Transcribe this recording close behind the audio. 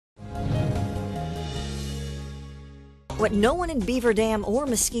What no one in Beaver Dam or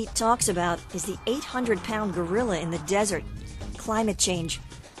Mesquite talks about is the 800-pound gorilla in the desert, climate change.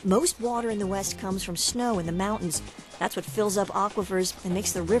 Most water in the West comes from snow in the mountains. That's what fills up aquifers and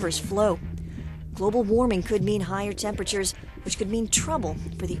makes the rivers flow. Global warming could mean higher temperatures, which could mean trouble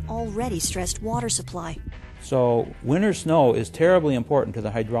for the already stressed water supply. So winter snow is terribly important to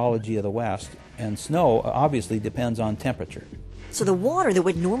the hydrology of the West, and snow obviously depends on temperature. So the water that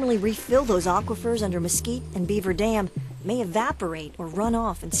would normally refill those aquifers under Mesquite and Beaver Dam may evaporate or run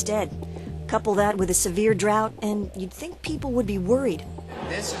off instead. Couple that with a severe drought, and you'd think people would be worried.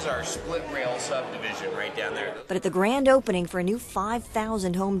 This is our split rail subdivision right down there. But at the grand opening for a new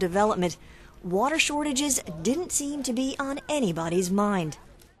 5,000 home development, water shortages didn't seem to be on anybody's mind.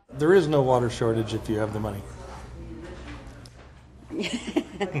 There is no water shortage if you have the money.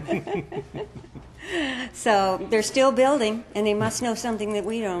 So they're still building, and they must know something that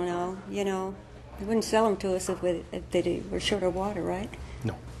we don't know. You know, they wouldn't sell them to us if they were short of water, right?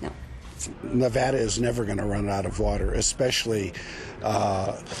 No. No. Nevada is never going to run out of water, especially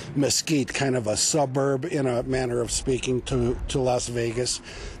Mesquite, kind of a suburb in a manner of speaking to Las Vegas.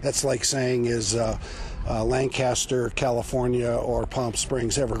 That's like saying, is Lancaster, California, or Palm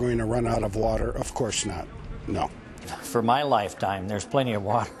Springs ever going to run out of water? Of course not. No. For my lifetime, there's plenty of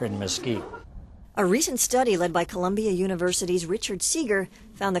water in Mesquite. A recent study led by Columbia University's Richard Seeger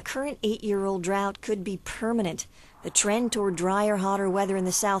found the current 8-year-old drought could be permanent. The trend toward drier, hotter weather in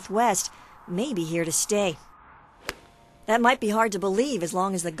the Southwest may be here to stay. That might be hard to believe as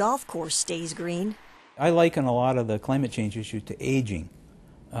long as the golf course stays green. I liken a lot of the climate change issue to aging.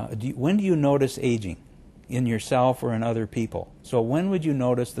 When do you notice aging? In yourself or in other people? So when would you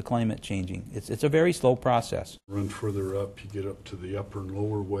notice the climate changing? It's a very slow process. Run further up, you get up to the upper and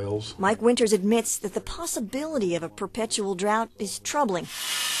lower wells. Mike Winters admits that the possibility of a perpetual drought is troubling.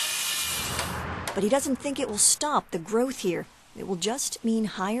 But he doesn't think it will stop the growth here. It will just mean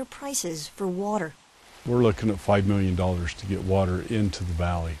higher prices for water. We're looking at $5 million to get water into the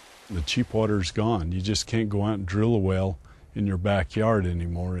valley. The cheap water is gone. You just can't go out and drill a well in your backyard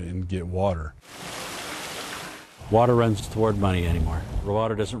anymore and get water. Water runs toward money anymore. The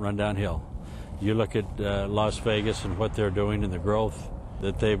water doesn't run downhill. You look at Las Vegas and what they're doing and the growth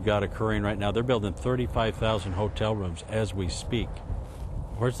that they've got occurring right now. They're building 35,000 hotel rooms as we speak.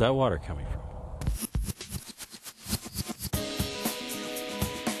 Where's that water coming from?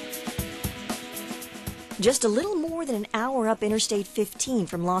 Just a little more than an hour up Interstate 15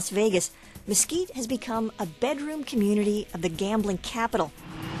 from Las Vegas, Mesquite has become a bedroom community of the gambling capital.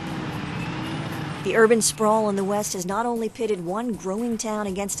 The urban sprawl in the West has not only pitted one growing town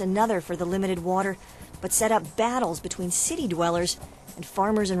against another for the limited water, but set up battles between city dwellers and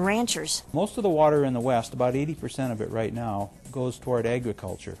farmers and ranchers. Most of the water in the West, about 80% of it right now, goes toward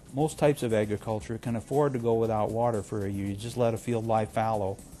agriculture. Most types of agriculture can afford to go without water for a year. You just let a field lie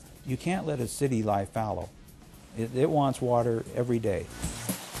fallow. You can't let a city lie fallow. It wants water every day.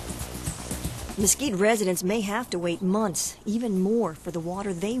 Mesquite residents may have to wait months, even more, for the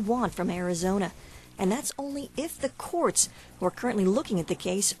water they want from Arizona. And that's only if the courts, who are currently looking at the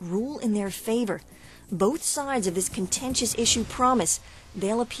case, rule in their favor. Both sides of this contentious issue promise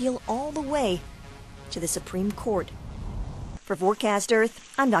they'll appeal all the way to the Supreme Court. For Forecast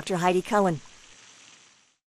Earth, I'm Dr. Heidi Cullen.